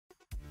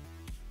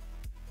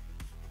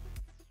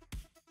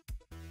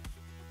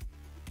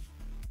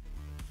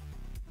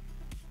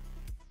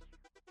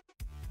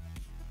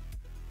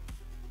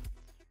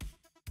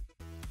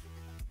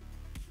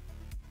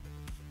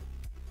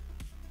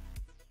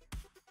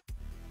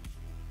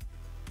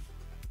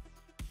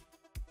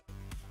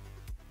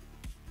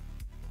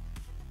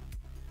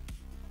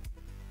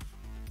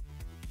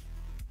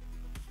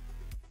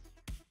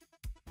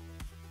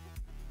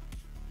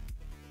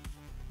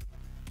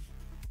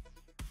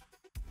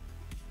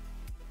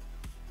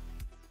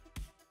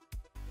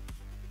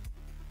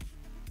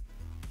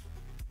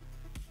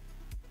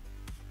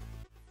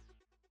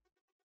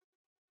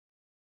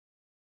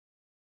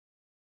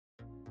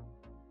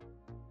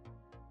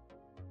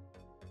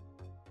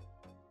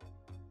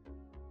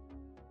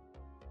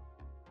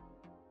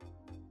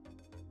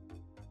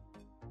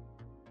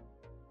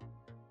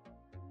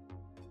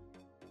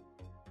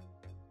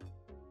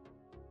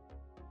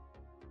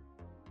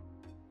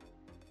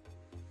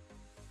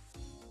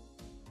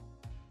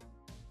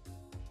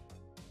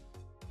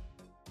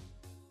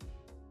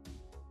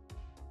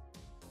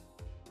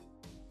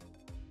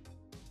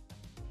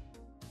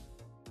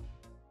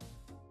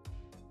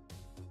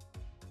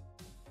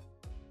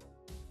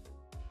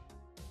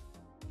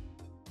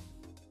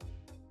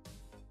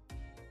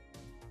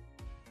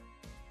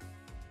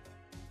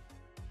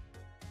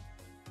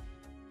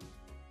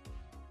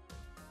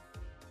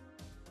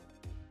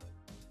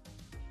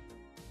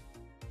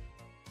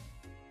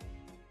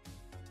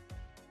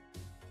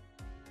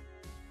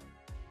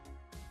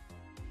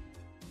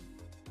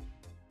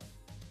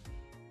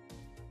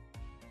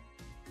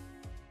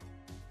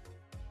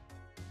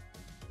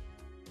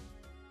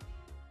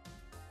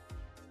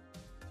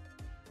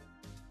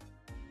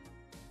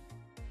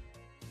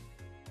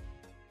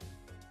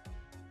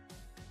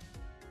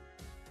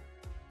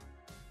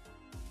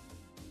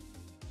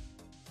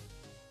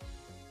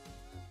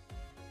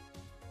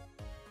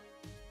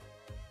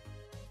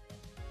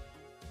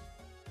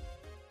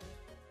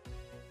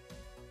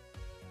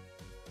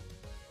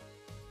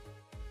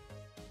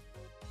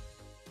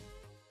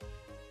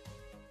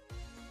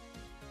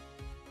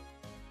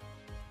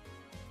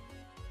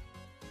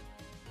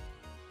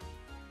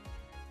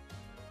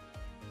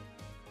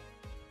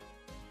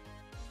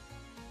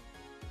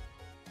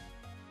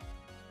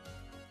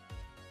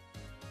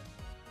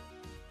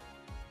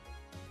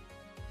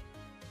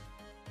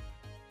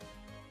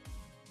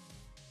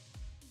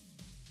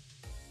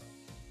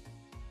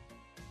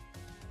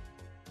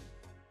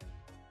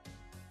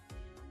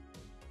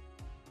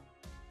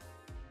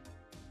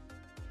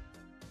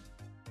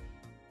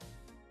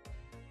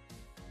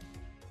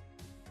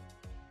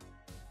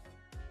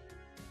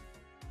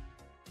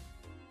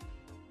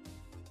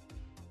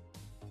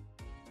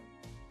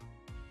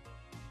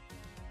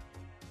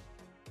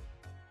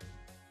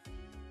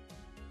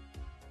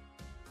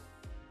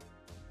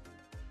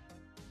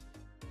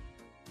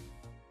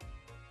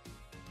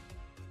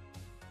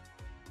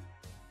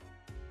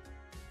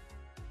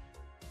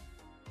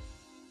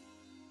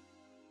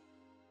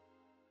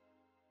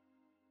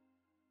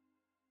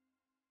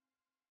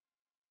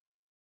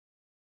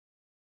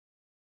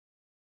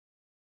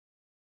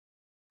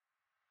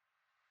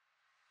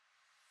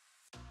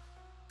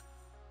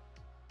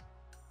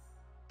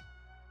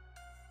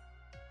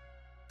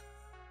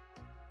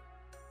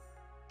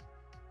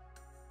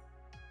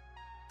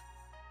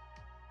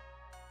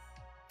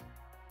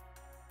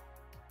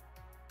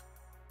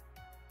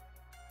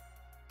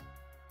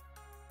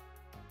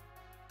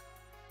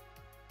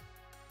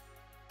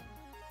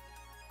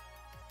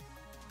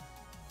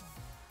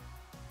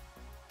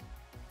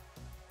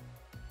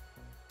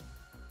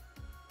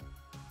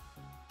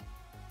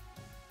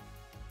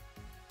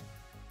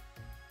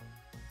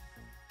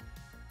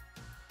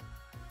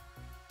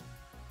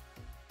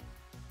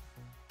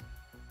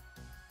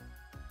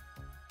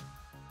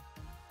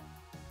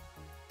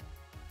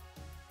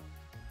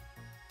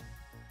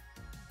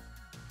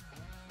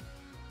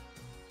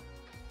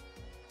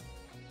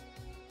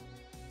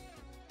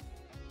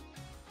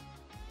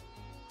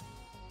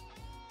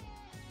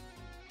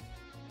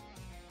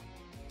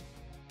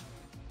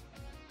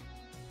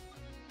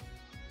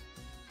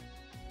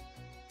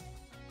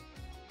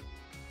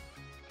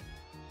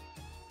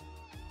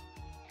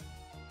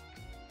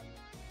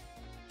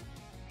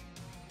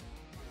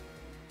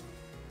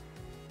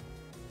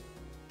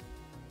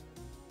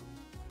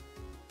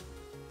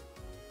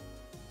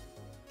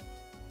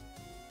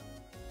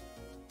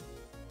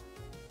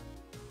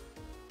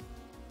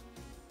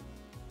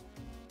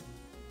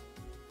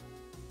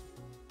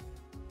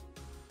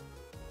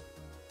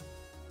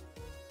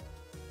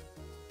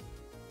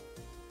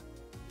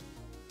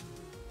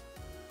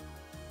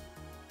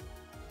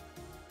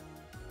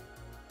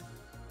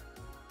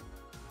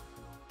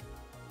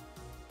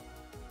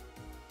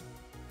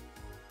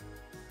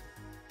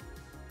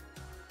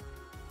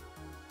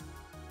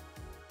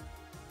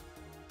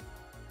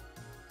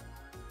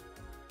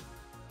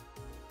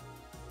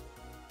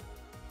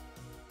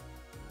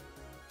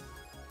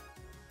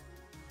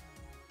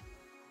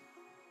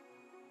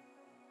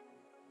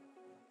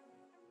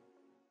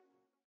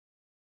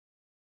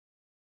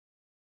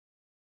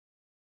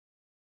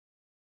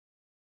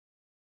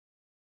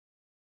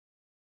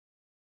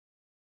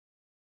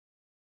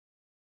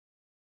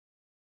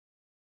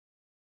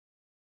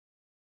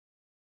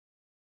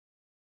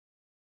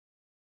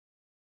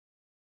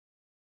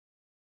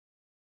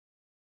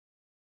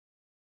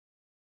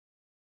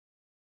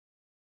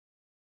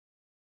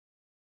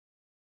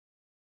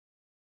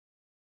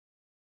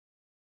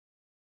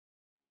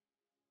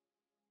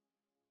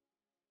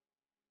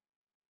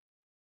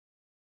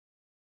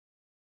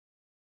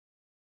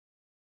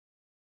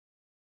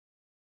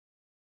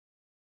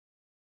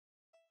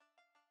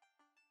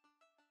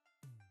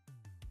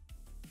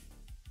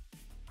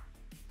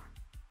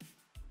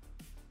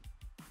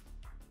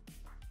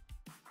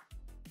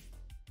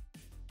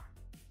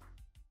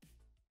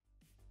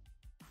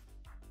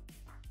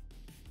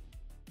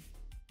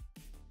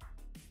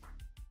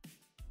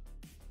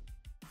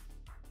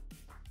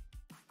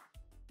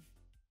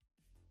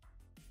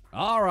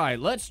All right,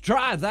 let's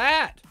try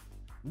that.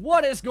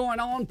 What is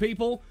going on,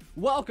 people?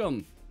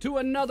 Welcome to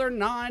another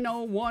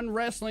 901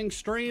 Wrestling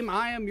stream.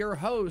 I am your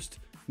host,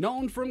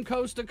 known from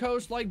coast to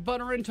coast like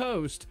butter and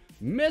toast,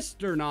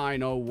 Mr.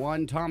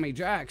 901 Tommy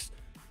Jacks.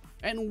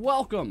 And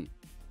welcome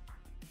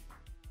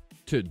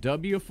to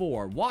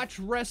W4, Watch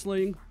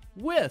Wrestling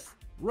with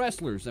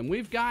Wrestlers. And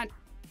we've got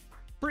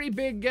pretty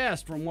big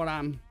guests from what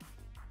I'm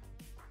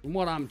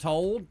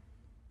told.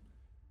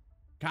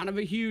 Kind of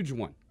a huge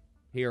one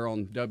here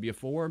on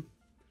W4.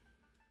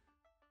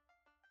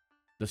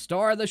 The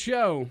star of the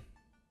show,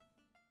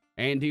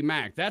 Andy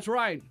Mack. That's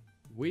right.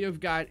 We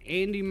have got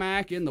Andy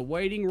Mack in the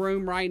waiting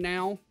room right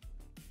now.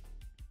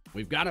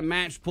 We've got a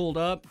match pulled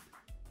up.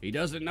 He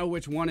doesn't know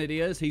which one it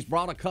is. He's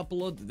brought a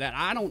couple of that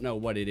I don't know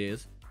what it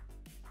is.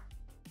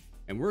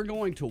 And we're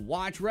going to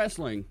watch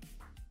wrestling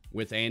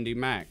with Andy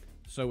Mack.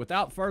 So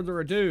without further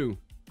ado,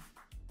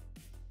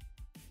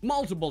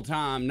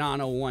 multiple-time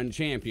 901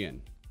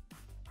 champion,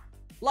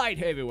 light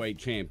heavyweight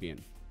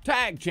champion,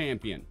 tag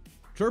champion,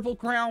 Triple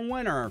Crown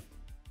winner,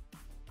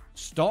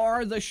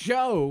 star of the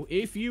show,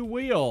 if you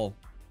will.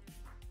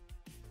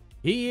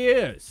 He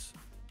is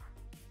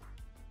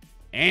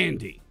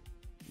Andy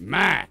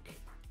Mack.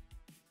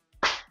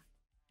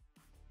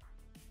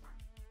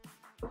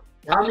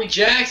 Tommy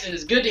Jackson,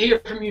 it's good to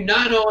hear from you.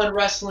 901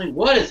 Wrestling,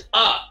 what is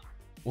up?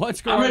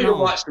 What's going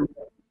on?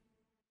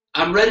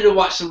 I'm ready to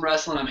watch some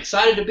wrestling. I'm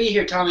excited to be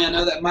here, Tommy. I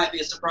know that might be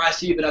a surprise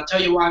to you, but I'll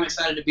tell you why I'm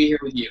excited to be here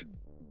with you.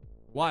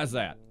 Why is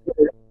that?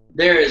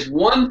 There is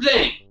one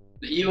thing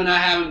that you and I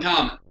have in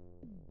common.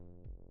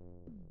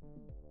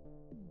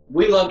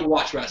 We love to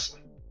watch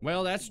wrestling.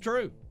 Well, that's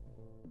true.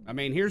 I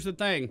mean, here's the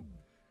thing.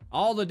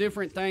 All the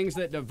different things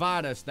that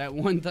divide us, that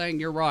one thing,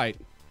 you're right,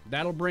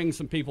 that'll bring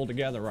some people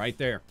together right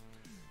there.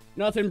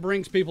 Nothing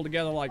brings people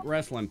together like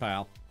wrestling,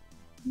 pal.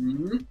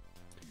 Mm-hmm.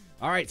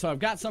 All right, so I've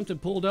got something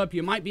pulled up.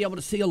 You might be able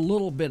to see a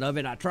little bit of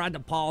it. I tried to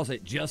pause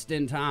it just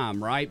in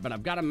time, right? But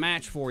I've got a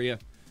match for you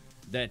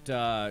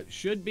that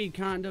should be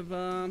kind of,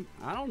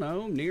 I don't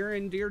know, near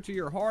and dear to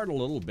your heart a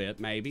little bit,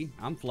 maybe.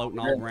 I'm floating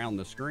all around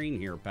the screen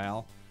here,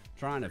 pal,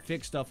 trying to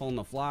fix stuff on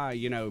the fly.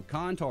 You know,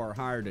 Contar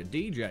hired a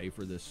DJ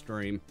for this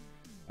stream.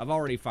 I've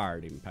already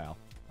fired him, pal.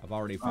 I've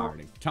already fired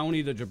him.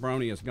 Tony the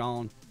Jabroni is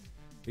gone.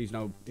 He's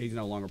no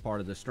longer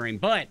part of the stream.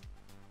 But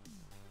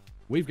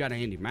we've got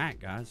Andy Mack,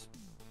 guys.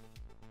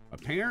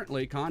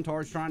 Apparently,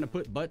 Contar's trying to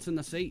put butts in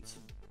the seats.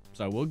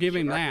 So we'll give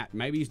him that.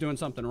 Maybe he's doing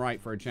something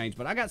right for a change.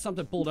 But I got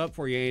something pulled up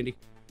for you, Andy.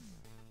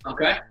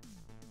 Okay.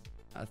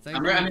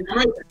 I'm ready.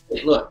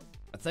 Look.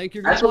 I think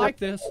you're going to like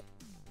this.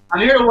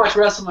 I'm here to watch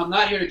wrestling. I'm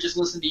not here to just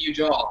listen to you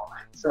jaw all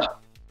night. So.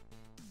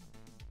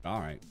 All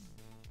right.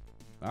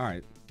 All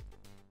right.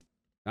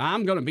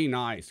 I'm going to be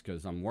nice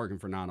because I'm working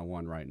for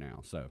 901 right now.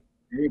 So.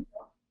 There you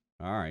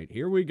go. All right.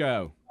 Here we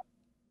go.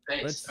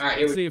 Thanks.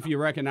 Let's see if you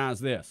recognize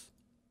this.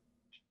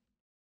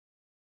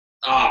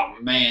 Oh,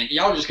 man.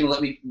 Y'all just going to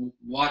let me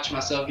watch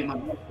myself get my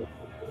butt.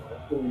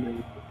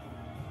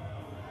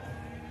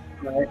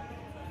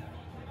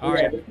 All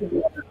right.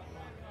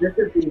 This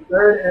is the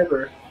third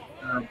ever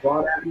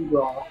Brought Out in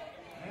Raw.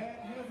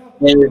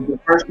 And the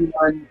first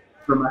one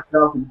for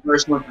myself and the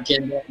first one for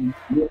Ken Beckman.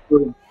 This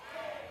was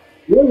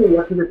really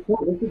up to this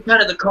point. This is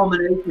kind of the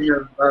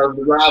culmination of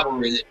the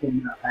rivalry that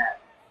Ken had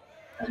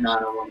at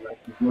 901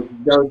 Wrestling, which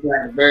goes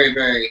back a very,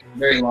 very,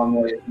 very long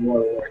way as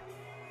well.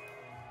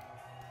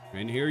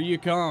 And here you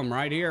come,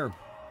 right here.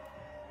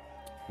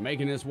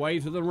 Making his way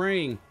to the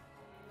ring.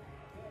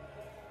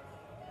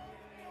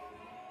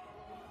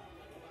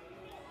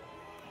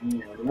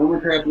 Yeah, the one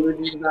with her blue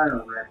jeans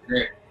on right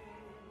there.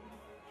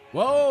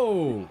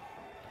 Whoa!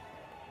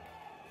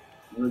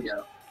 There we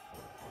go.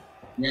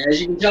 Yeah,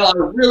 as you can tell, I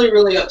was really,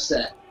 really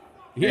upset.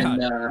 Yeah.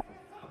 And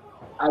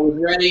I was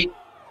ready.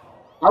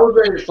 I was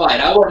ready to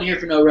fight. I wasn't here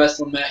for no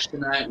wrestling match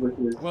tonight, which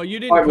was. Well, you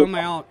didn't come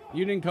out.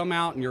 You didn't come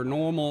out in your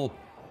normal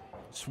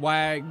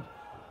swag,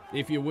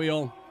 if you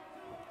will.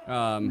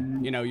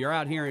 You know, you're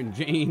out here in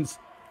jeans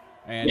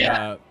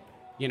and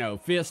you know,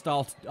 fist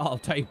all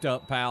taped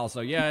up, pal.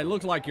 So yeah, it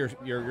looks like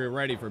you're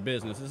ready for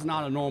business. This is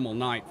not a normal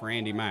night for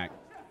Andy Mack.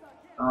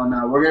 Oh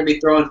no, we're gonna be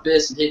throwing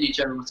fists and hitting each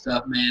other with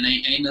stuff, man.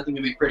 Ain't nothing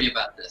gonna be pretty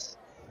about this.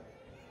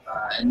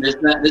 And this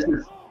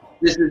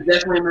is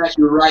definitely a match.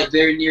 You're right,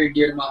 very near and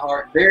dear to my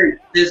heart. Very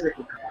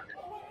physical content.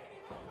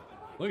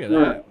 Look at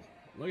that.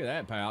 Look at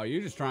that, pal.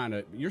 You're just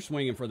you're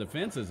swinging for the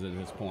fences at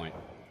this point.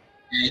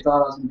 Yeah, you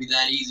thought it was going to be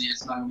that easy.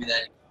 It's not going to be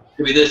that easy. It's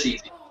going to be this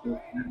easy.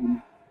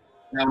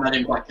 That one I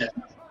didn't quite catch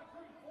myself.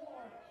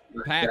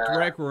 But, packed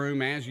rec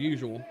room as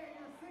usual.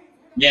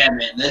 Yeah,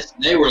 man.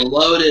 They were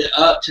loaded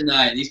up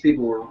tonight. These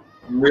people were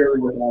really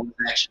with all this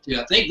action,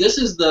 too. I think this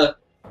is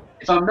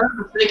if I'm not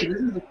mistaken,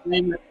 this is the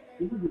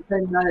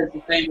same night as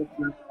the famous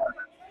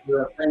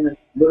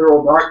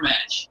literal dark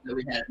match that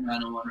we had at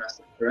 901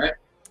 Wrestling, correct?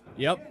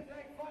 Yep.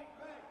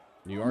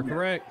 You are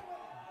correct.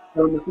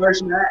 So in the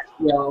first match,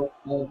 y'all,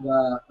 of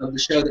the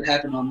show that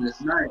happened on this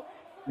night,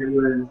 it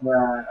was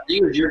I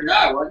think it was your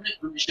guy, wasn't it?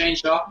 From Shane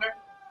Schaffner?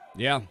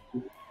 Yeah.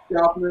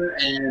 Schaffner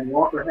and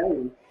Walker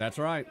Hayes. That's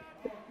right.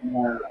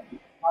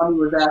 Tommy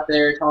was out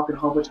there talking a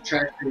whole bunch of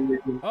trash to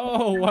you.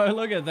 Oh, well,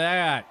 look at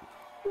that.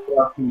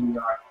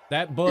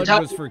 That bud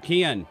was for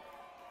Ken.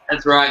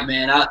 That's right,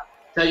 man. I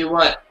tell you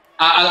what,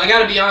 I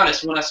got to be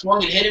honest. When I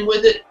swung and hit him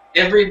with it,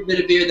 every bit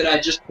of beer that I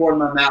just poured in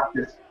my mouth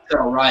just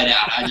fell right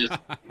out. I just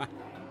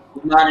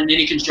was not in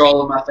any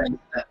control of my face at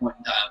that point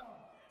in time.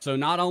 So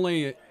not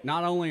only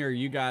are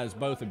you guys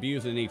both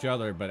abusing each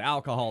other, but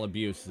alcohol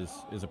abuse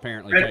is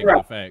apparently taking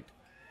effect.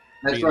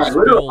 That's right.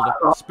 Spilled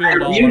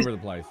all over the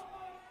place.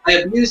 I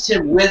abused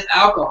him with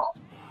alcohol.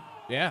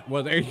 Yeah,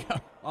 well, there you go.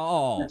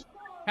 Oh,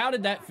 how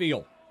did that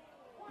feel?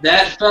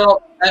 That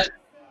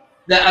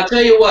I'll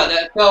tell you what,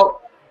 that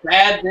felt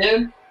bad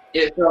then.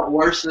 It felt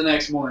worse the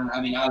next morning.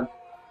 I mean, I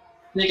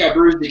think I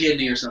bruised the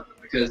kidney or something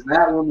because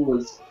that one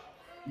was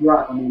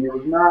rough. I mean, it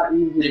was not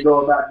easy to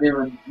go about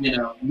doing,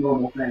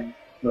 normal things.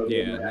 So,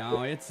 yeah,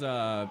 no, it's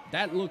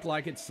that looked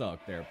like it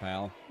sucked there,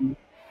 pal. And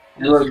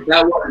look,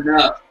 that wasn't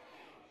enough.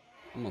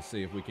 I'm gonna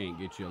see if we can't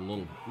get you a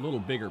little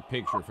bigger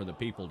picture for the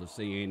people to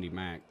see Andy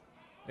Mack.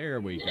 There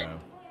we go.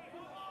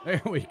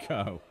 There we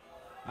go.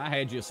 I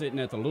had you sitting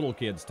at the little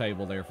kids'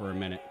 table there for a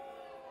minute.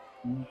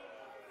 Well,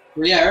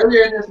 yeah,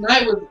 earlier in this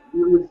night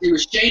it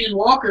was Shane and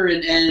Walker,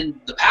 and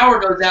the power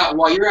goes out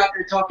while you're out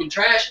there talking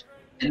trash.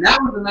 And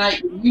that was the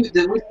night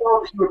that we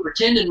saw that you were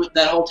pretending with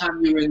that whole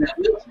time you were in that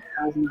wheelchair.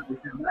 How was not to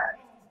come back?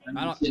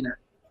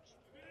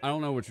 I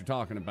don't know what you're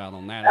talking about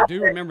on that. I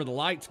do remember the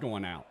lights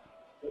going out.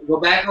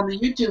 Go back on the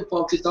YouTube,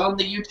 folks. It's on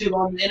the YouTube,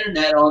 on the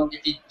internet.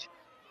 If you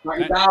start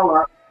your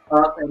dial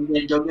up and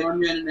then go get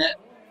on your internet,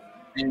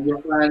 and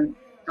you'll find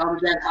Tom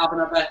and Jack hopping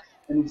up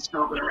and he's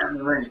stomping around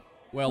the ring.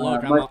 Well,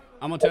 look, I'm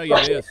gonna tell you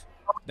this.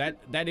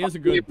 That is a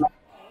good.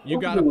 You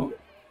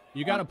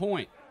got a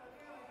point.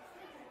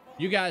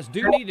 You guys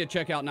do need to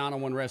check out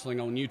 901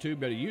 Wrestling on YouTube.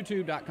 Go to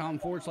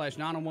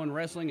youtube.com/901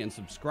 Wrestling and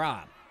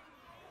subscribe.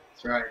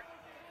 That's right.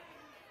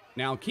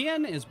 Now,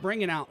 Ken is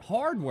bringing out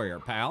hardware,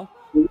 pal.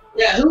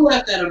 Yeah, who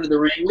left that under the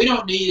ring? We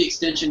don't need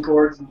extension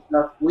cords and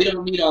stuff. We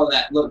don't need all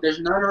that. Look, there's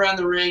none around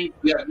the ring.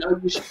 We have no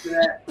use for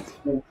that.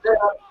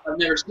 I've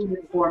never seen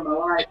it before in my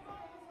life.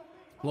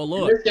 Well,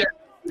 look,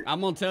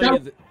 I'm gonna tell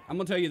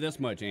you this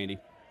much, Andy.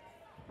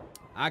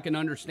 I can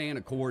understand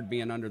a cord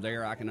being under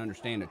there. I can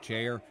understand a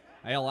chair.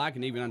 Hell, I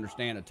can even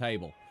understand a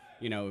table.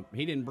 He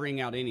didn't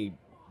bring out any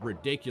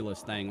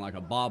ridiculous thing like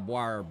a barbed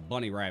wire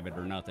bunny rabbit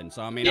or nothing.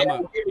 So I mean,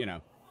 yeah,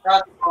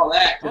 all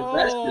that.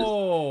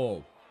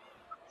 Oh.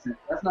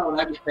 That's not what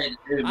I get paid to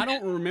do, man. I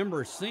don't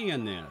remember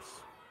seeing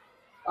this.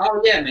 Oh,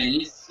 yeah, man.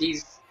 He's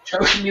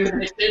choking you with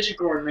an extension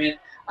cord, man.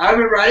 I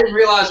remember I didn't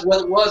realize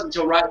what it was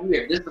until right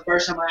here. This is the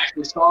first time I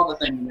actually saw the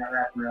thing that got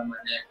wrapped around my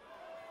neck.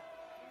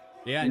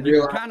 Yeah, and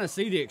you can kind of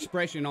see the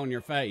expression on your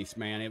face,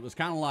 man. It was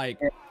kind of like,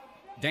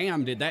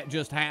 damn, did that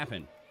just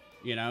happen?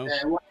 Yeah,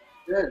 it wasn't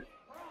good.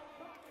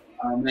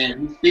 Oh,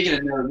 man. Speaking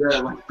of no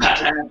good, what's about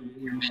to happen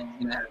here, man?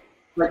 It's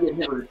like getting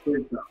hit with a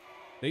tree trunk.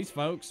 These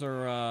folks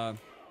are...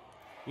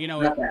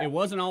 it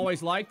wasn't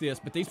always like this,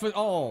 but these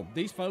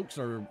folks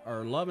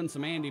are loving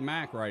some Andy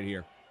Mack right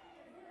here.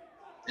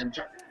 I'm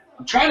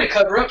trying to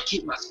cover up to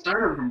keep my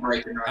sternum from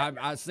breaking. Right.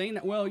 I've seen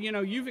that. Well,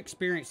 you've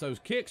experienced those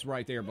kicks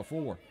right there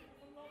before.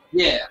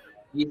 Yeah,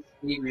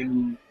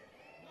 listen,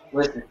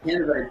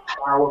 Ken is a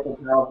powerful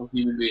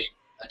human being.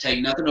 I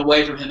take nothing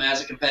away from him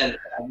as a competitor.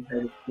 I just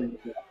hate him.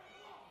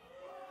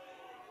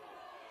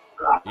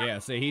 Yeah,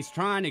 see, he's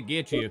trying to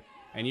get you.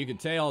 And you can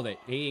tell that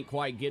he ain't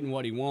quite getting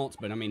what he wants,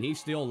 but I mean, he's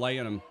still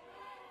laying them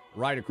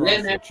right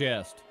across the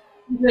chest.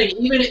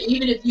 Even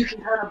if you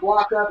can kind of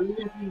block up, even if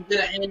you can get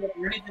a hand up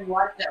or anything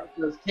like that with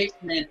those kicks,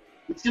 man,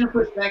 it's going to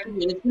push back at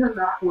you and it's going to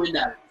knock wind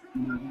out of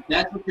you.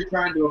 That's what you're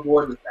trying to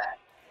avoid with that.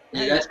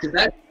 And that's because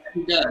that's what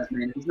he does,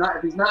 man.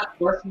 If he's not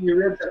busting your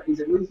ribs up,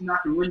 he's at least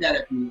knocking wind out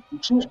of you. If you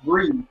can't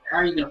breathe, how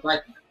are you going to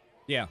fight him?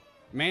 Yeah,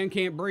 man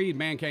can't breathe,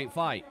 man can't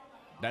fight.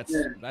 That's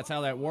how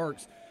that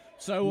works.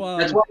 So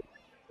that's why it's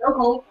so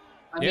cold.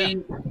 I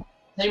mean,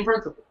 same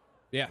principle.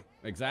 Yeah,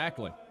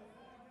 exactly.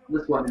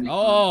 This one.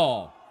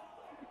 Oh.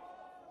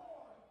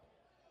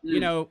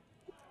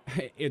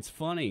 It's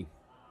funny.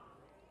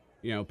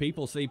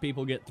 People see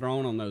people get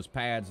thrown on those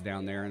pads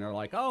down there, and they're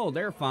like, oh,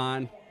 they're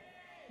fine.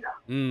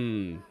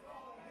 Yeah.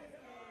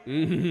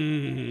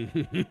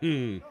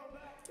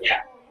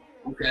 Yeah.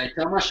 Okay,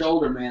 tell my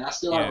shoulder, man. I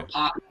still have a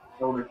pop in my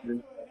shoulder,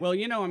 too. Well,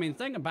 the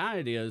thing about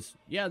it is,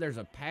 there's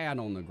a pad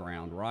on the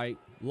ground, right?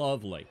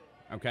 Lovely.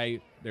 Okay,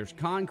 there's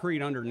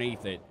concrete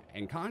underneath it,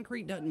 and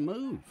concrete doesn't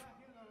move.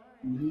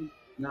 Mm-hmm.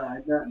 No,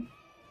 it doesn't.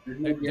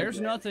 There's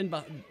nothing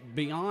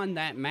beyond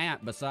that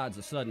mat besides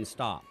a sudden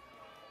stop.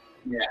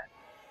 Yeah.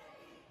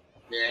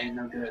 Yeah, ain't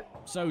no good.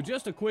 So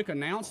just a quick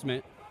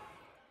announcement.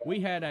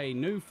 We had a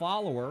new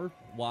follower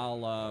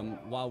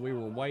while we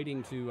were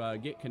waiting to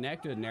get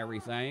connected and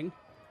everything.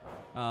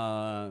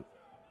 Bob,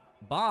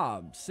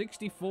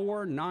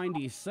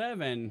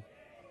 6497.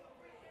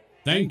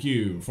 Thank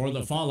you for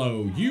the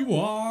follow. You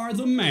are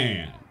the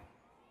man.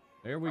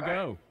 There we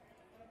go.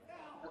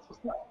 That's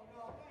what's up.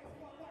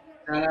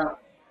 Shout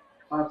out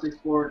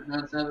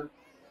 56497.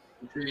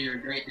 I'm sure you're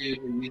a great dude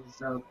who uses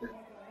soap and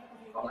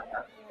all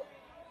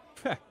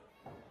that.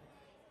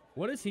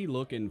 What is he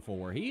looking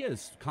for? He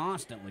is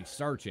constantly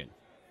searching.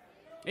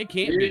 It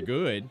can't be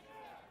good.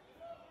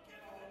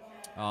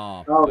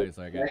 Oh, wait a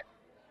second. Okay.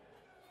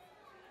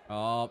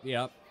 Oh,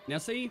 yep. Now,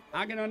 see,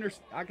 I can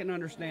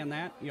understand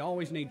that. You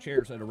always need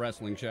chairs at a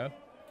wrestling show.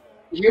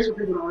 Here's what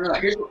people don't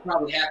realize. Here's what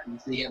probably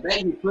happens. See, I bet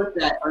he put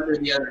that under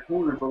the other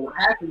corner, but what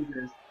happens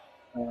is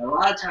a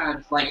lot of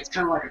times, like it's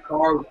kind of like a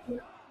car with the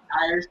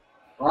tires.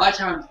 A lot of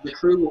times the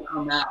crew will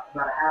come out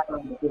about a half hour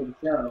before the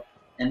show,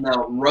 and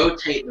they'll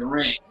rotate the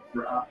ring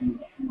for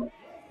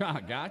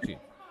Got you.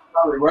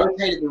 Probably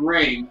rotated the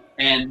ring,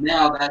 and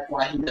now that's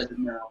why he doesn't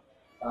know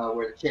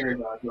where the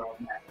chairs are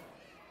going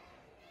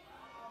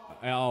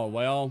at. Oh,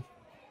 well,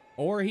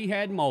 or he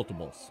had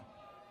multiples.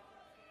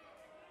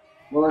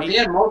 Well, if he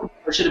had multiple,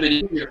 it should have been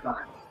easier to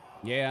find.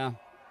 Yeah,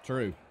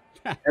 true.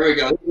 There we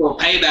go. This is a little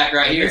payback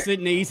right here. This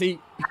isn't easy.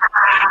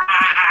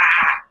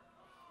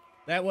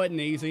 That wasn't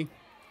easy.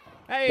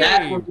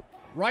 Hey,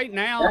 right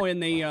now in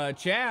the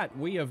chat,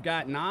 we have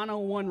got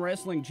 901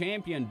 Wrestling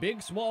Champion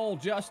Big Swole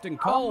Justin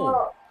Cole.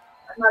 Oh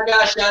my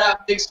gosh, shout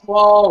out Big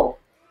Swole.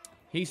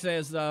 He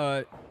says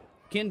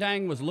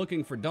Kendang was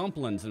looking for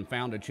dumplings and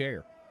found a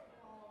chair.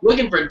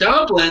 Looking for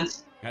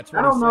dumplings? That's what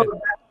I don't he know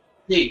said.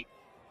 See,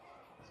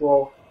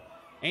 Swole.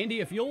 Andy,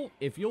 if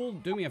you'll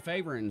do me a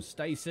favor and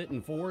stay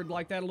sitting forward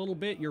like that a little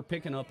bit, you're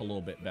picking up a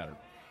little bit better.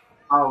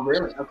 Oh,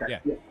 really? Okay.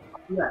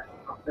 Yeah.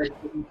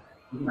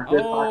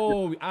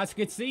 Oh, I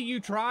could see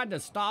you tried to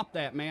stop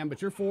that, man, but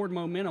your forward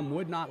momentum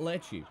would not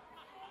let you.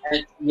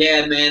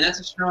 Yeah, man, that's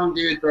a strong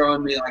dude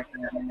throwing me like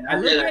that, man. I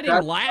look at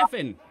him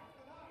laughing.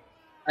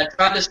 I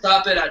tried to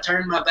stop it. I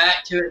turned my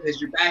back to it because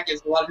your back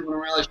is, a lot of people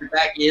don't realize your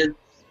back is,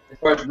 as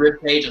far as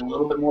rib cage, a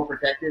little bit more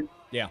protected.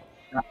 Yeah.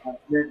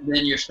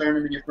 Then your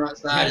sternum and your front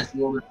side is a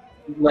little bit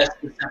less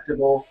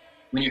susceptible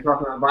when you're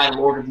talking about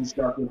vital organs and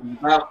stuff. Which is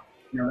about,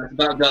 that's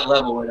about gut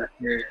level where that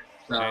area is.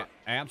 So.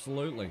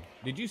 Absolutely.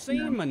 Did you see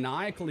him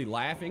maniacally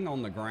laughing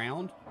on the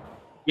ground?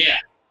 Yeah.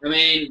 I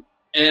mean,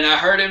 and I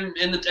heard him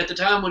at the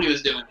time when he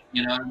was doing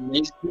it.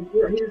 He's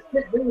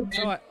man.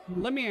 So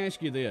let me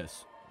ask you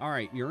this. All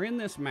right, you're in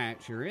this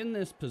match. You're in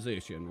this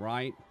position,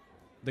 right?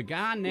 The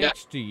guy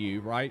next to you,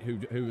 right,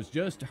 who is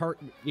just hurt,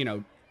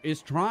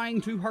 is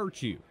trying to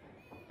hurt you.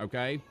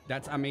 Okay?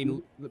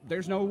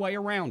 There's no way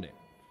around it.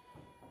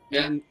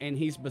 Yeah. And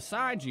he's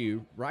beside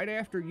you right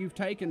after you've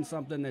taken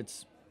something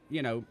that's,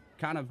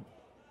 kind of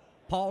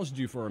paused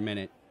you for a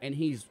minute, and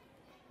he's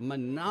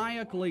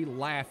maniacally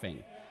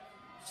laughing.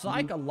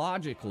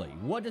 Psychologically,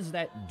 what does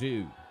that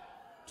do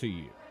to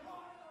you?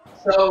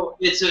 So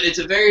it's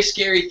a very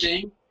scary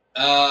thing.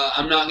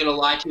 I'm not going to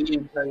lie to you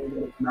and tell you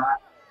that it's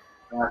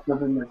not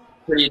something that's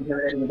pretty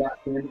intimidating about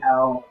him,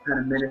 how kind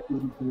of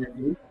menacing he can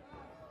be.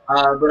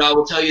 But I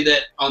will tell you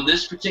that on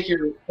this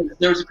particular,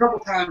 there was a couple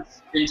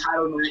times in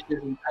title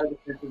matches and title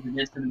defenses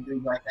against him and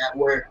things like that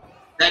where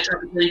that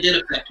type of thing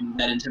did affect me,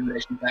 that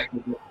intimidation factor.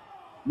 But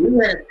we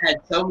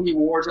had so many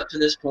wars up to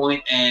this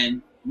point,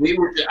 and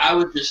I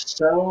was just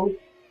so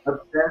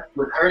obsessed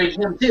with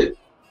hurting him too.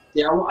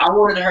 See, I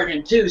wanted to hurt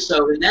him too.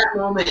 So in that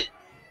moment,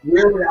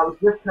 really, I was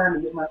just trying to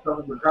get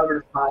myself as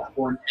recovered as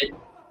possible and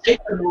take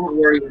the moment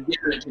where he was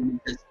giving it to me,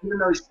 because even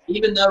though he's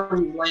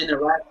laying there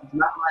right, he's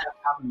not right on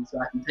top of me, so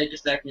I can take a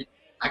second,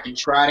 I can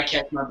try to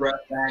catch my breath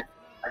back,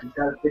 I can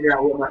try to figure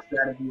out what my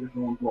strategy is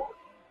going forward.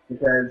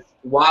 Because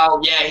while,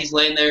 he's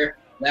laying there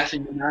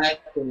laughing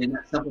maniacally, and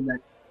that's something that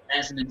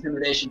as an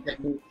intimidation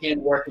technique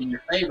can work in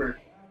your favor,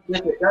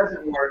 if it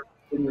doesn't work,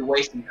 then you're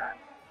wasting time.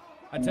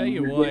 I tell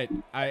you what,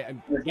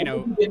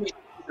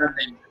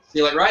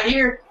 See, like right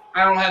here,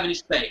 I don't have any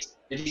space.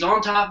 If he's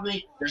on top of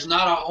me, there's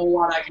not a whole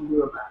lot I can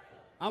do about it.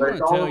 I'm going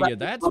to tell you,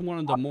 that's one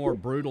of the more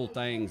brutal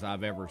things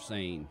I've ever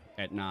seen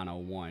at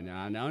 901.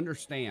 And I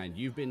understand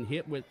you've been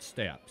hit with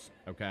steps,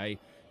 okay?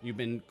 You've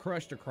been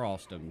crushed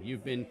across them.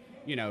 You've been,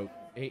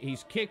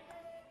 he's kicked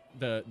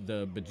the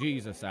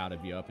bejesus out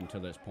of you up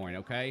until this point,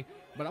 okay?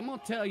 But I'm going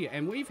to tell you,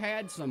 and we've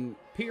had some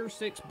Pier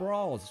 6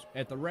 brawls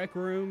at the Rec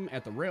Room,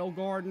 at the Rail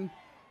Garden,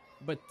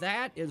 but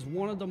that is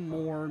one of the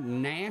more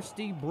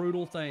nasty,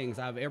 brutal things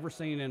I've ever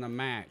seen in a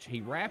match. He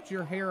wrapped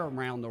your hair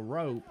around the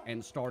rope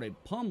and started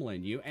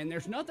pummeling you, and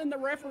there's nothing the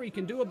referee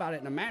can do about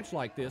it in a match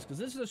like this, because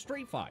this is a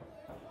street fight.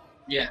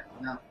 Yeah,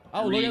 no.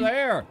 Look at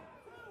there.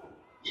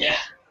 Yeah,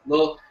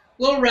 little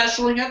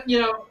wrestling.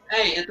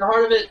 Hey, at the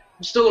heart of it,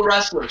 I'm still a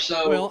wrestler.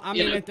 So well,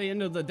 at the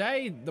end of the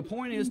day, the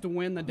point is to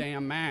win the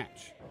damn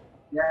match.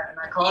 Yeah, and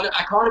I caught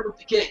it with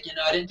the kick.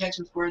 I didn't catch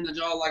him square in the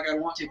jaw like I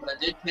want to, but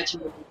I did catch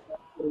him with the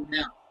put him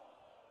down.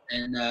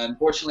 And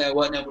unfortunately, I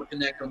wasn't able to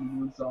connect on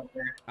the moonsault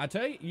there. I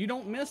tell you, you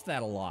don't miss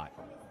that a lot.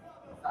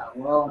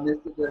 Well, I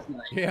missed it this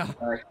night. Yeah.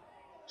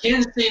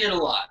 Ken's seen it a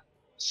lot.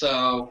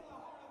 So.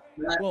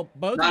 Well,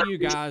 both of you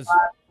guys,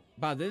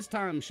 by this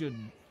time, should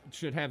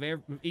have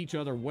each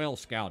other well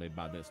scouted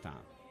by this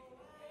time.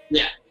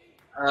 Yeah,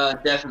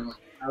 definitely.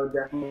 I would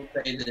definitely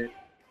say that.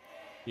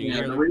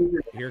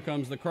 Here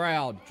comes the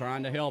crowd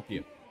trying to help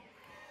you.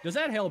 Does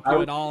that help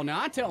you at all?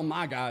 Now, I tell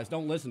my guys,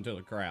 don't listen to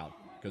the crowd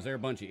because they're a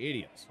bunch of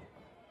idiots.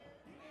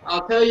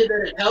 I'll tell you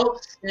that it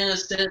helps in a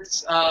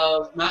sense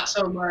of not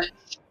so much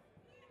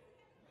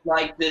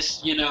like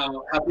this, you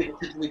know, how people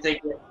typically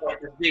think it's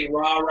like this big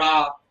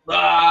rah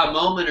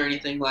moment or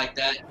anything like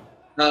that.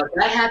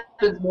 That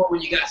happens more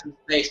when you got some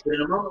space. But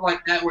in a moment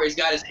like that where he's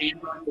got his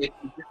hands on you, if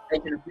you're just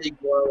taking a big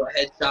blow, a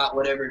headshot,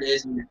 whatever it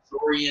is, and you're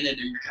disoriented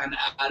or you're kind of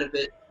out of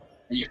it,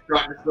 and you're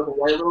starting to slip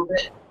away a little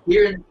bit,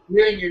 hearing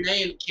your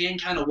name can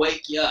kind of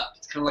wake you up.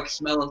 It's kind of like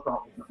smelling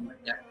salt or something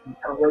like that. It can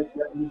kind of wake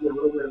you up and you get a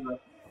little bit of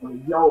a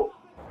jolt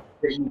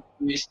that you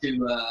used to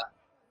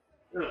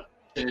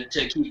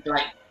keep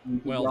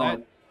fighting. Well,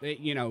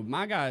 you know,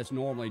 my guys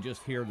normally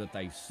just hear that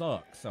they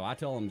suck, so I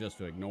tell them just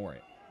to ignore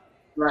it.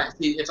 Right.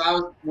 See, if I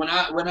was when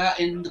I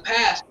in the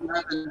past when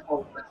I've been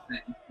told such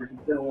things, which has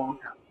been a long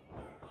time,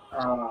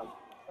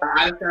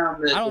 I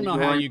found that I don't know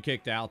how you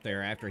kicked out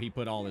there after he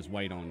put all his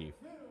weight on you.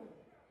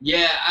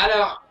 Yeah, I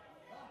don't.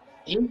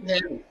 He's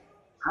heavy.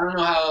 I don't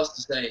know how else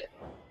to say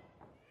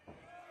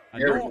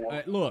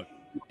it. Look,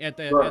 at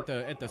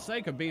the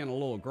sake of being a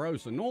little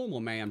gross, a normal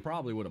man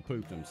probably would have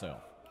pooped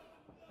himself.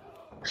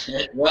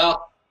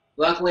 Well,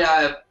 luckily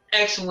I have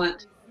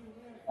excellent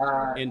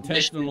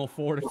intestinal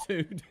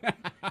fortitude.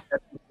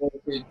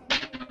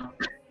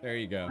 There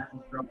you go.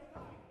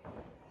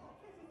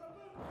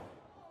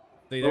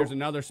 See, there's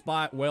another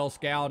spot well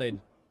scouted.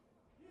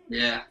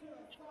 Yeah.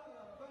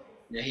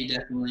 Yeah, he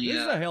definitely. This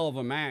is a hell of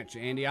a match,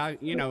 Andy.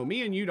 You know,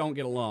 me and you don't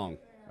get along.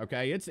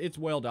 Okay, it's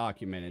well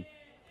documented.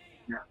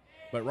 Yeah.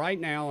 But right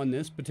now in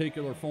this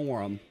particular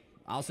forum,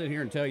 I'll sit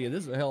here and tell you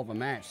this is a hell of a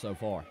match so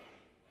far.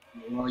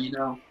 Well, you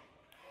know,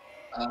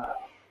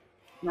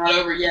 not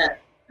over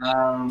yet.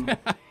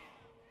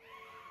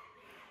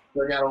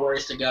 Still got a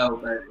ways to go,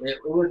 but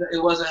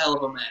it was a hell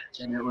of a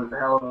match, and it was a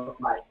hell of a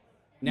fight.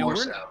 Now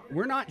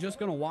we're not just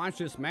going to watch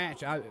this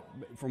match.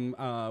 From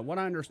what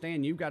I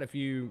understand, you've got a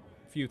few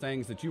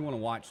things that you want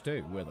to watch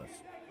too with us,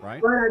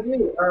 right? Well, I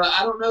do.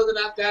 I don't know that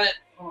I've got it.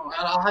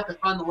 I'll have to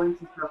find the links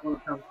and stuff when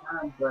it comes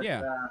time. But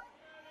yeah,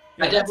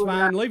 that's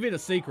fine. Leave it a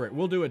secret.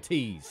 We'll do a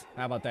tease.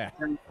 How about that?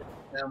 Sounds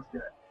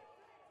good.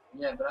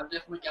 Yeah, but I've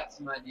definitely got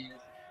some ideas.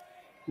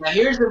 Now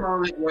here's the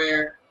moment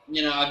where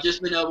I've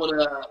just been able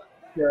to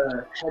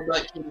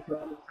headbutt King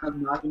kind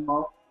of knock him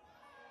off,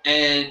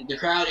 and the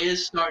crowd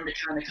is starting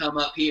to kind of come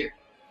up here,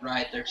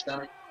 right? They're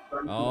starting.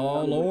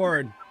 Oh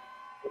Lord!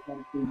 Because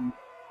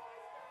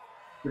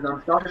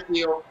I'm starting to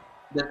feel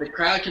that the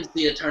crowd can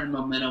see a turn in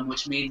momentum,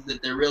 which means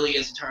that there really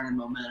is a turn in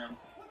momentum.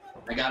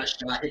 I got a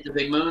shot, hit the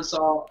big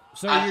moonsault.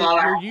 So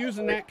you're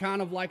using that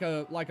kind of like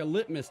a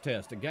litmus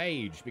test, a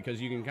gauge,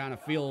 because you can kind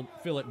of feel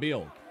it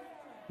build.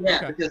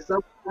 Yeah, okay. Because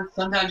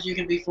sometimes you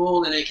can be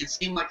fooled, and it can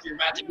seem like you're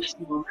about to get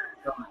some momentum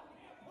going,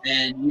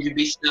 and you can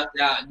be snuffed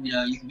out, and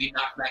you can be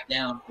knocked back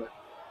down. But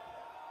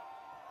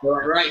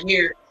right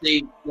here,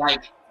 see,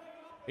 like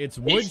it's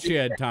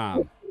woodshed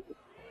time.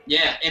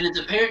 Yeah, and it's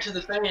apparent to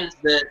the fans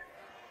that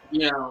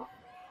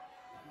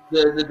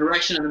the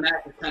direction of the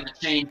match has kind of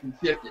changed and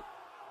shifted.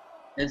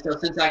 And so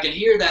since I can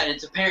hear that, and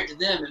it's apparent to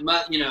them, it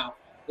might,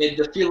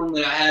 the feeling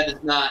that I have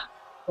is not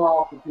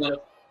false. It's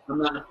not. I'm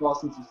not in a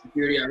false sense of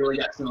security. I really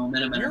got some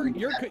momentum.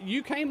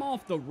 You came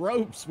off the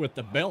ropes with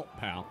the belt,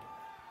 pal.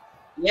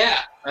 Yeah,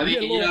 I mean,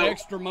 you get a little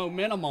extra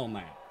momentum on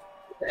that.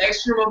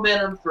 Extra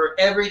momentum for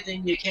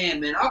everything you can,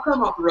 man. I'll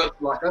come off the ropes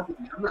like up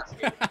with you. I'm not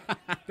scared.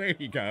 There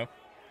you go.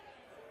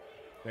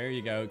 There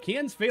you go.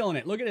 Ken's feeling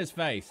it. Look at his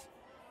face.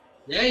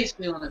 Yeah, he's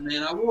feeling it,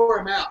 man. I wore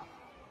him out.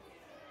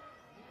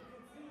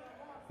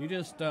 You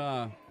just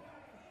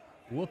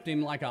whooped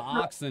him like an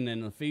oxen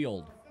in the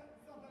field.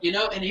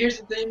 And here's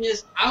the thing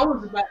is, I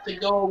was about to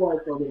go away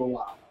for a little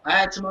while. I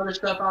had some other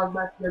stuff I was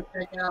about to go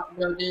check out and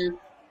go do,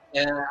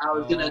 and I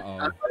was going to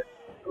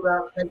go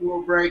out, take a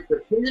little break,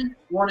 but Ken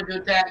wanted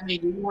to attack me,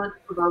 he wanted to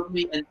provoke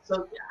me, and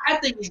so I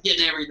think he's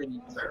getting everything he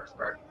deserves,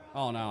 bro.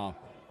 Oh, no.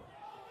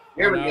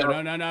 Here we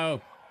go. No.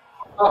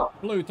 Oh.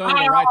 Blue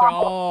Thunder right there.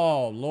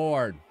 Oh,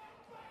 Lord.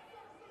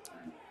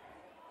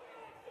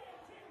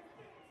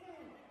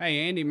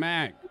 Hey, Andy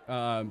Mack,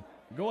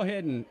 go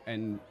ahead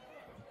and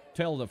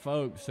tell the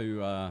folks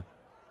who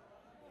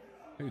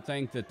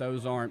think that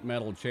those aren't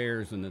metal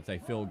chairs and that they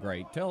feel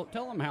great. Tell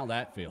them how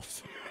that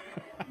feels.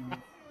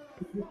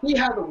 You see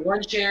how the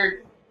one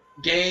chair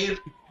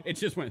gave? It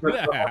just went.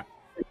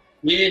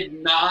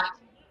 Did not.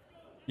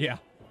 Yeah.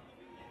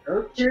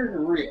 Those chairs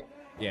are real.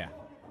 Yeah.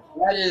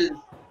 That is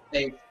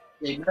a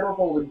metal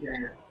folding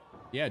chair.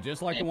 Yeah,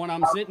 just like the one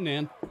I'm sitting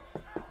in.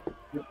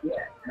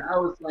 Yeah, and I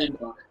was slammed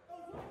on it.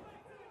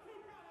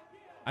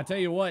 I tell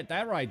you what,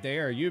 that right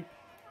there, I'm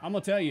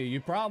gonna tell you,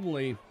 you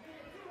probably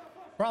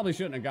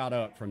shouldn't have got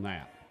up from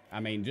that.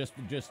 I mean, just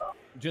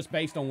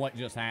based on what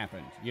just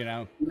happened,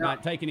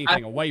 not taking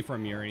anything away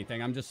from you or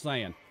anything. I'm just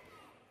saying.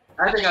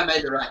 I think I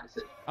made the right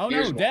decision. Oh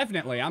no,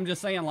 definitely. I'm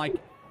just saying, like,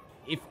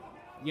 if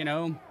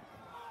given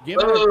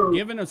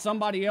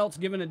somebody else,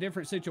 given a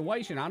different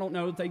situation, I don't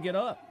know if they get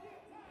up.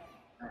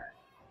 All right.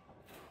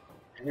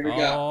 Here we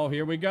go. Oh,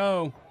 here we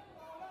go.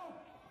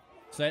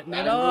 Setting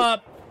it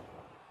up.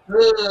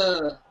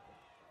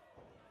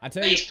 I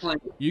tell you,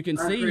 you can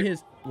see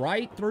his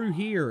right through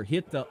here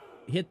hit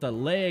the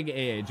leg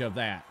edge of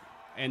that,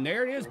 and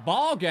there it is.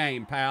 Ball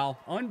game, pal.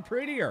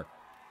 Unprettier.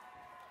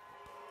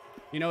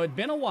 You know, it'd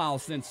been a while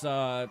since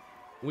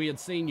we had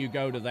seen you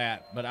go to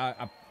that,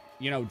 but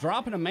you know,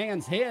 dropping a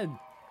man's head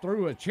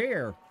through a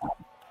chair.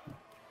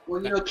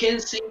 Well, you know,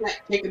 Ken's seen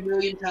that kick a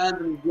million times,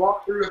 and he's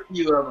walked through a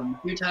few of them.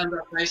 A few times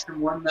I faced him.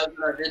 One note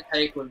that I did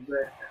take was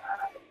that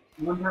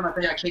one time I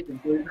think I kicked him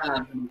 3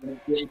 times, and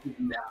he didn't keep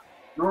him down.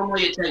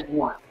 Normally it takes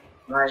 1,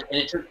 right?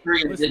 And it took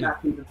 3, and it did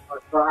not keep him down.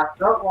 So I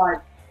felt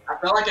like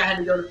I had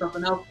to go to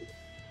something else.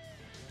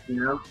 You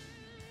know.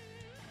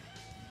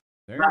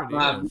 There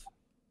it is.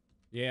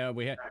 Yeah,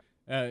 we had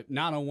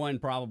 901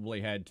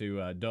 probably had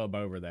to dub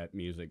over that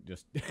music,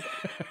 just.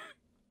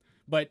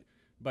 but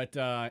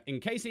in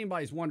case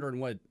anybody's wondering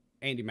what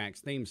Andy Mack's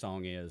theme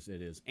song is,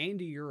 it is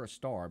 "Andy, You're a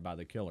Star" by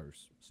the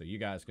Killers. So you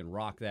guys can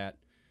rock that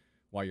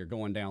while you're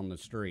going down the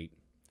street.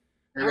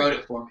 They wrote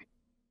it for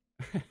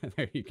me.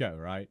 There you go.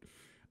 Right.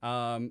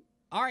 All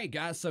right,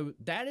 guys. So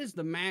that is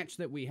the match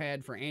that we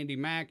had for Andy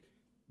Mack.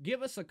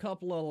 Give us a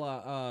couple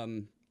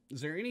of. Is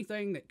there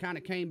anything that kind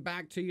of came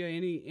back to you?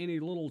 Any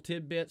little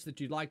tidbits that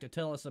you'd like to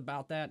tell us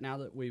about that now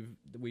that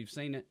we've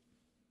seen it?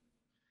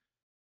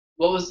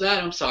 What was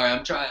that? I'm sorry.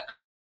 I'm trying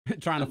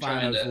to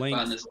find those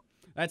links.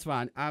 That's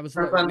fine. I was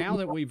now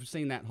that we've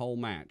seen that whole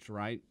match,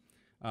 right?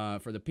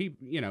 For the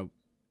people, you know,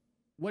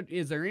 what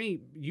is there any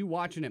you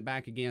watching it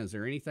back again? Is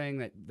there anything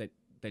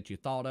that you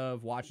thought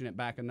of watching it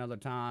back another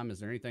time?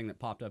 Is there anything that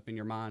popped up in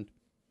your mind?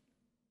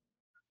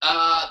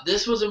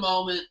 This was a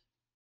moment.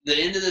 The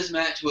end of this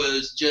match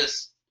was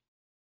just,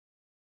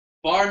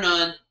 bar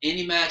none,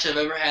 any match I've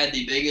ever had,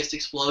 the biggest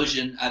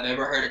explosion I've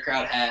ever heard a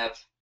crowd have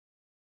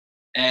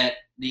at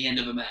the end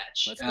of a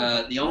match.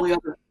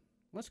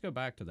 Let's go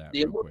back to that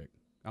real quick.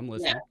 I'm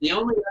listening. Yeah, the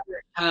only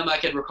other time I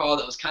can recall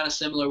that was kind of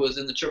similar was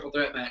in the triple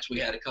threat match we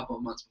had a couple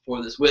of months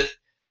before this with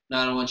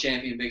 901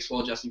 champion Big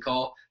Swole Justin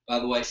Cole. By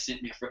the way,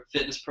 sent me a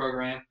fitness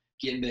program,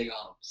 getting big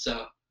on him.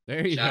 So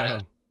there you go.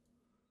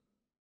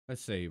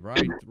 Let's see,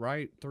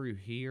 right through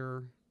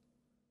here.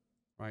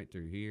 Right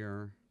through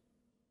here.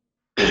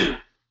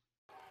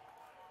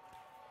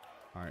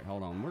 All right,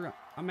 hold on.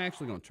 I'm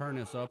actually going to turn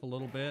this up a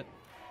little bit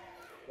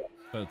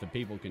so that the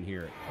people can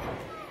hear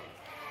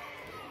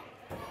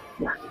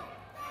it.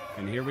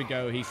 And here we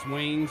go. He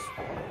swings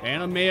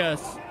and a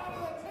miss.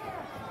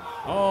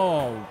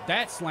 Oh,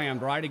 that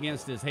slammed right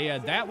against his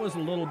head. That was a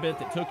little bit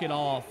that took it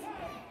off.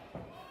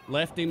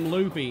 Left him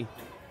loopy.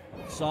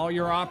 Saw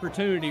your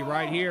opportunity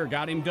right here.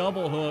 Got him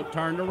double hooked.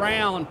 Turned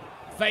around.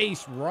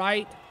 Face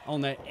right on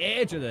the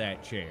edge of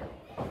that chair.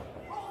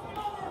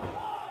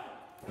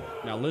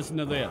 Now listen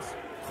to this.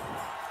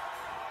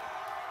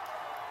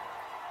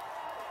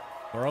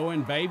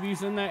 Throwing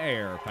babies in the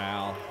air,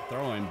 pal.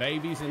 Throwing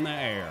babies in the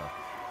air.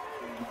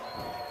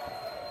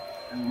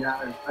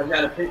 I've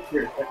got a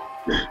picture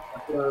I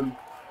put on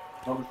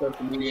all the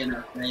social media and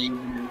our page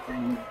and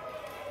everything.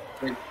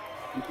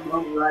 It's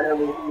right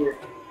over here.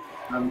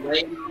 I'm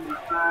laying on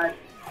my side,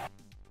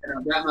 and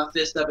I've got my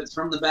fist up. It's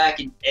from the back,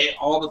 and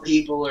all the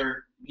people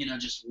are, you know,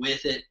 just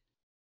with it.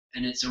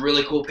 And it's a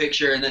really cool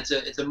picture, and it's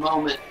a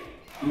moment.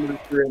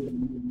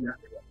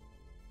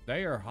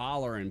 They are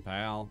hollering,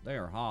 pal. They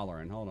are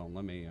hollering. Hold on,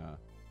 let me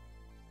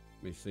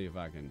see if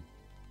I can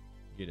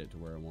get it to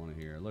where I want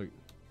to hear.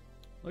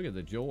 Look at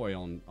the joy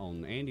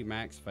on Andy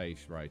Mack's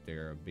face right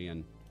there of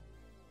being.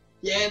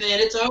 Yeah, man,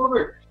 it's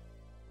over.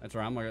 That's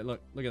right. I'm gonna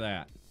look at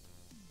that.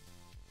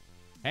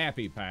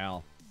 Happy,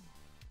 pal.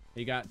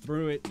 He got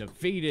through it,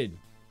 defeated.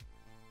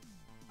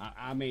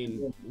 I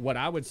mean, what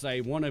I would say,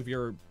 one of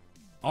your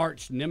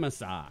arch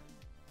nemesis.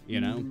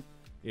 You know,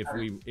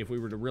 if we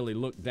were to really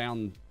look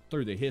down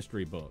through the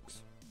history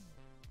books.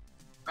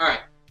 All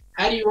right.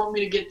 How do you want me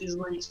to get these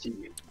links to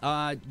you?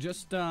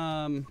 Just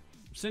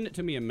send it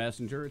to me in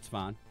Messenger. It's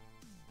fine.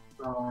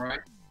 All right.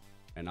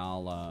 And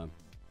I'll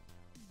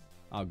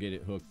get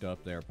it hooked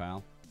up there,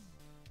 pal.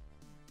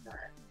 All right.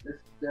 This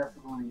is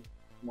definitely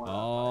one.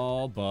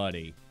 Oh,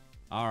 buddy.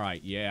 All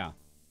right. Yeah.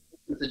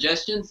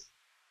 Suggestions?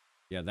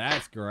 Yeah,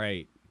 that's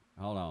great.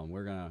 Hold on.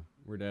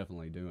 We're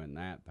definitely doing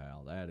that,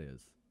 pal. That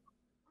is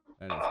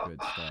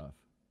good stuff.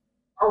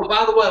 Oh,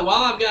 by the way,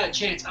 while I've got a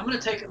chance, I'm going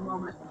to take a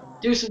moment,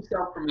 do some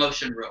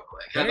self-promotion real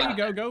quick. There you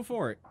go. Go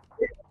for it.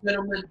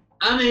 Gentlemen,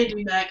 I'm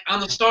Andy Mack.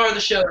 I'm the star of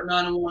the show at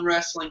 901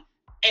 Wrestling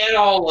and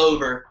all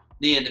over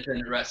the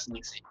independent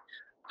wrestling scene.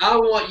 I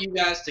want you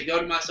guys to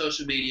go to my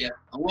social media.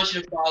 I want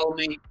you to follow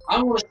me.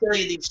 I want to show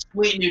you these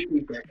sweet new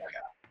t-shirts I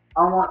got.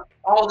 I want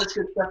all this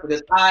good stuff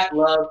because I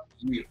love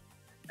you.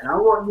 And I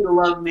want you to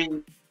love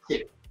me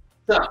too.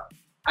 So,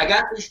 I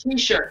got these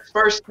t-shirts.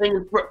 First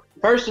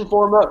and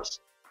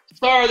foremost,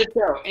 star of the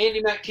show,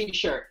 Andy Mack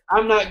t-shirt.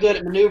 I'm not good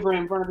at maneuvering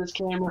in front of this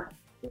camera,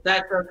 but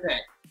that's okay.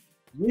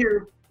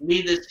 You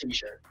need this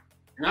t-shirt.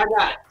 And I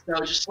got it.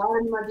 So just slide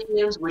into my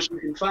DMs, which you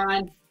can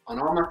find on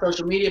all my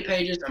social media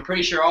pages. I'm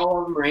pretty sure all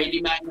of them are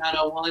Andy Mack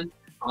 901.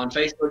 On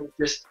Facebook, it's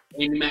just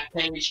Andy Mack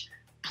page.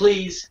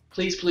 Please,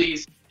 please,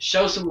 please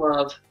show some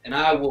love, and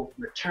I will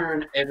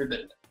return every bit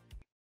of it.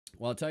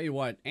 Well, I'll tell you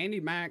what, Andy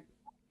Mack,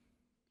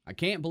 I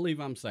can't believe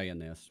I'm saying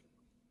this,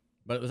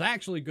 but it was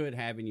actually good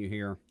having you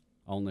here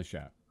on the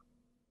show.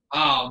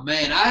 Oh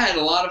man, I had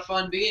a lot of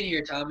fun being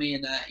here, Tommy,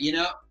 and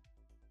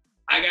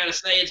I gotta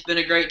say it's been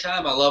a great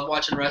time. I love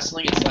watching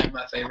wrestling; it's like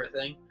my favorite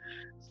thing.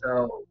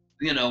 So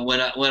when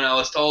I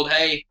was told,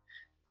 hey,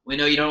 we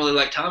know you don't really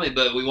like Tommy,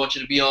 but we want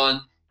you to be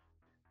on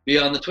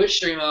the Twitch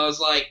stream, I was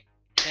like,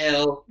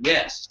 hell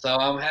yes. So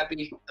I'm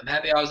happy. I'm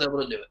happy I was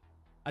able to do it.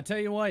 I tell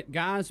you what,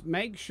 guys,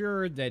 make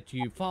sure that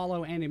you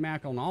follow Andy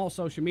Mack on all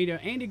social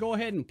media. Andy, go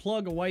ahead and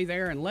plug away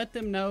there and let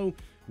them know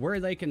where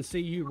they can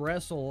see you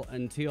wrestle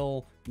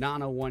until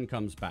 901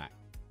 comes back.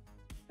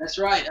 That's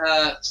right.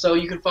 So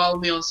you can follow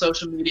me on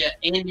social media,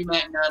 Andy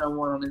Mack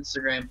 901 on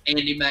Instagram,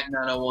 Andy Mack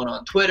 901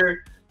 on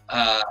Twitter.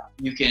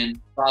 You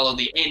can follow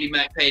the Andy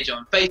Mack page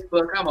on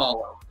Facebook. I'm all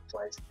over the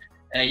place.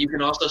 You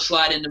can also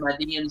slide into my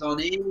DMs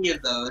on any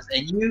of those,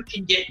 and you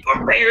can get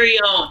your very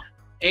own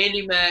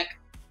Andy Mack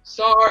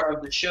Star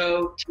of the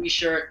Show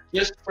t-shirt,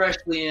 just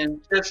freshly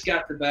in, just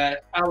got the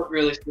bat. I look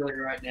really silly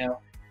right now.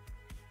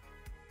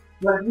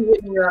 But if you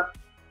hit me up,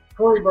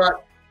 $20,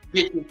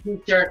 get your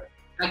t-shirt.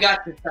 I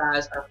got your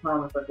size. I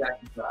promise I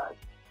got your size.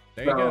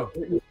 There you go.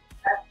 And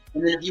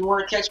then if you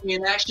want to catch me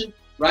in action,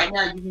 right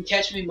now you can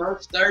catch me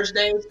most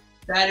Thursdays,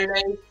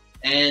 Saturdays,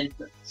 and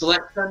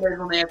select Sundays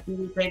when they have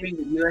TV tapings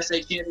at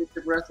USA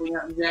Championship Wrestling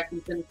out in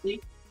Jackson,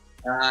 Tennessee.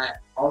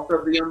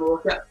 Also be on the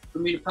lookout for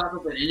me to pop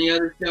up at any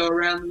other show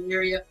around the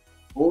area,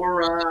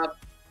 or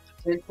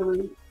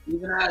potentially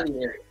even out of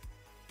the area.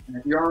 And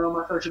if you're on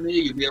my social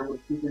media, you'll be able to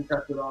keep in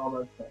touch with all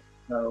those things.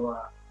 So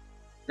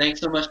thanks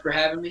so much for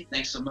having me.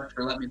 Thanks so much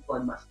for letting me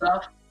plug my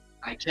stuff.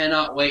 I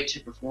cannot wait to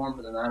perform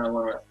for the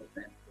 901 Wrestling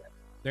fans.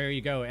 There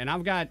you go. And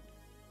I've got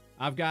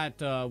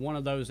one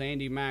of those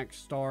Andy Mack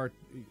Star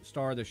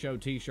of the Show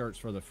t-shirts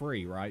for the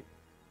free, right?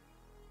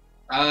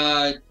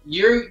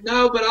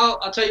 No, but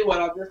I'll tell you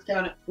what, I'll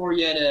discount it for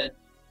you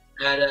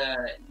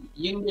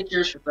you can get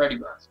yours for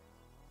 $30.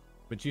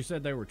 But you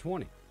said they were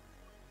 20.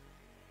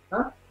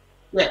 Huh?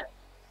 Yeah.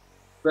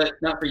 But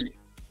not for you.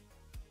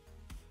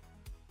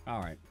 All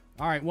right.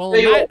 Well,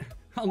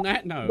 on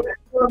that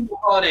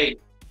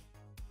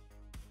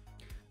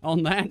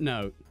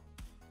note,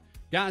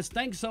 guys,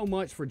 thanks so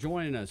much for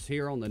joining us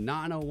here on the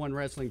 901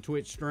 Wrestling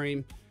Twitch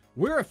stream.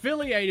 We're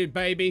affiliated,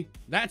 baby.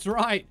 That's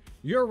right.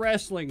 Your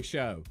wrestling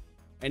show.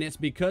 And it's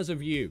because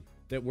of you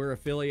that we're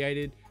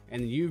affiliated,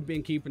 and you've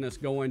been keeping us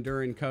going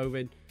during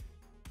COVID.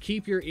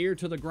 Keep your ear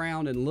to the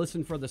ground and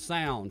listen for the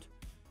sound,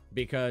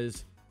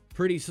 because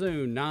pretty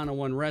soon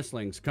 901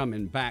 Wrestling's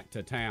coming back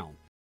to town.